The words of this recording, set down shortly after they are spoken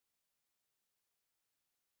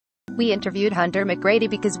We interviewed Hunter McGrady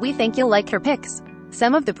because we think you'll like her picks.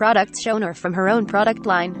 Some of the products shown are from her own product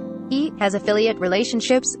line. E has affiliate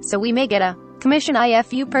relationships, so we may get a commission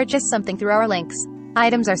if you purchase something through our links.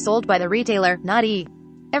 Items are sold by the retailer, not E.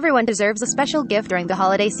 Everyone deserves a special gift during the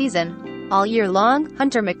holiday season. All year long,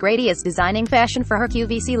 Hunter McGrady is designing fashion for her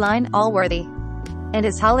QVC line, Allworthy. And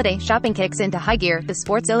his holiday shopping kicks into high gear, the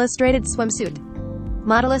Sports Illustrated swimsuit.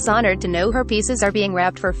 Model is honored to know her pieces are being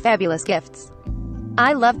wrapped for fabulous gifts.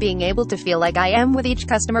 I love being able to feel like I am with each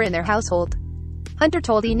customer in their household. Hunter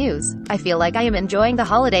told E! News, I feel like I am enjoying the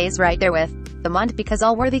holidays right there with the month because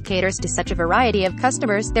Allworthy caters to such a variety of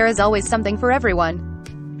customers, there is always something for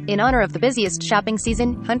everyone. In honor of the busiest shopping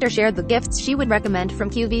season, Hunter shared the gifts she would recommend from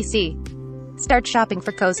QVC. Start shopping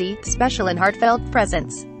for cozy, special and heartfelt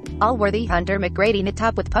presents. Allworthy Hunter McGrady knit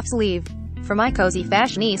top with puff sleeve. For my cozy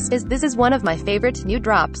fashionistas, this is one of my favorite new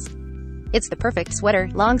drops. It's the perfect sweater,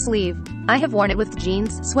 long sleeve. I have worn it with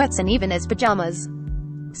jeans, sweats and even as pajamas.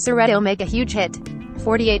 Surretto make a huge hit.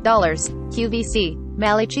 $48. QVC.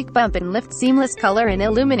 Mally Cheek Bump and Lift Seamless Color and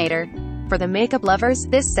Illuminator. For the makeup lovers,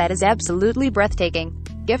 this set is absolutely breathtaking.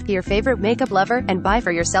 Gift your favorite makeup lover, and buy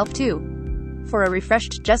for yourself too. For a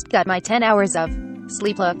refreshed just got my 10 hours of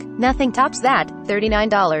sleep look, nothing tops that. $39.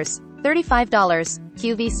 $35.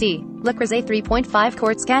 QVC. Le Creuset 3.5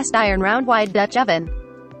 quarts cast iron round wide Dutch oven.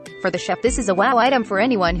 For the chef, this is a wow item for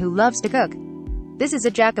anyone who loves to cook. This is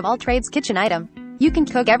a jack of all trades kitchen item. You can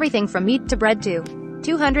cook everything from meat to bread to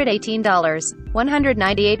 $218.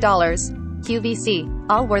 $198. QVC.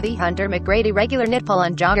 Allworthy Hunter McGrady regular knit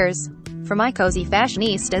pull-on joggers. For my cozy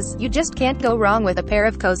fashionistas, you just can't go wrong with a pair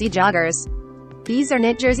of cozy joggers. These are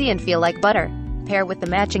knit jersey and feel like butter. Pair with the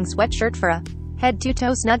matching sweatshirt for a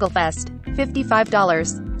head-to-toe snuggle fest. $55.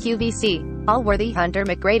 QVC. Allworthy Hunter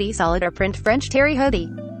McGrady solid or print French terry hoodie.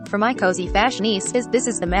 For my cozy fashionistas, this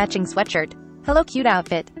is the matching sweatshirt. Hello cute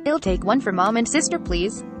outfit. I'll take one for mom and sister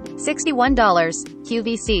please. $61.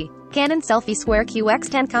 QVC. Canon Selfie Square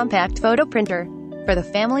QX10 compact photo printer. For the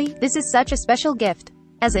family, this is such a special gift.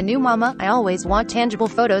 As a new mama, I always want tangible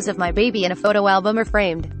photos of my baby in a photo album or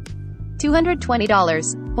framed. $220.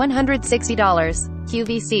 $160.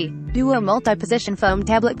 QVC. Duo multi-position foam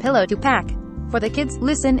tablet pillow 2-pack. For the kids,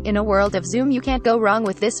 listen, in a world of Zoom you can't go wrong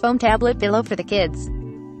with this foam tablet pillow for the kids.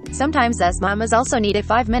 Sometimes us mamas also need a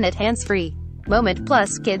 5-minute hands-free moment,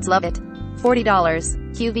 plus kids love it. $40.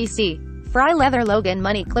 QVC. Fry leather Logan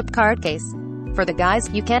money clip card case. For the guys,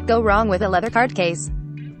 you can't go wrong with a leather card case.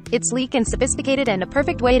 It's sleek and sophisticated and a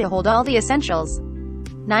perfect way to hold all the essentials.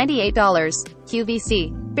 $98.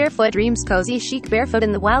 QVC. Barefoot Dreams Cozy Chic Barefoot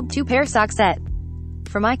in the Wild 2-pair sock set.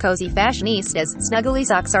 For my cozy fashionistas, snuggly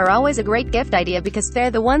socks are always a great gift idea because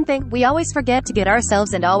they're the one thing we always forget to get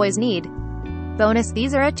ourselves and always need. Bonus,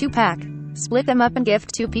 these are a 2-pack. Split them up and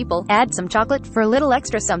gift 2 people, add some chocolate for a little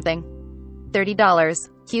extra something. $30.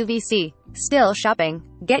 QVC. Still shopping?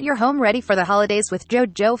 Get your home ready for the holidays with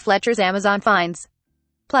Joe Fletcher's Amazon finds.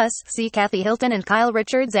 Plus, see Kathy Hilton and Kyle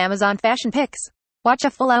Richards' Amazon fashion picks. Watch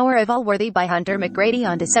a full hour of Allworthy by Hunter McGrady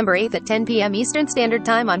on December 8th at 10 p.m. Eastern Standard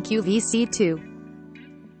Time on QVC2.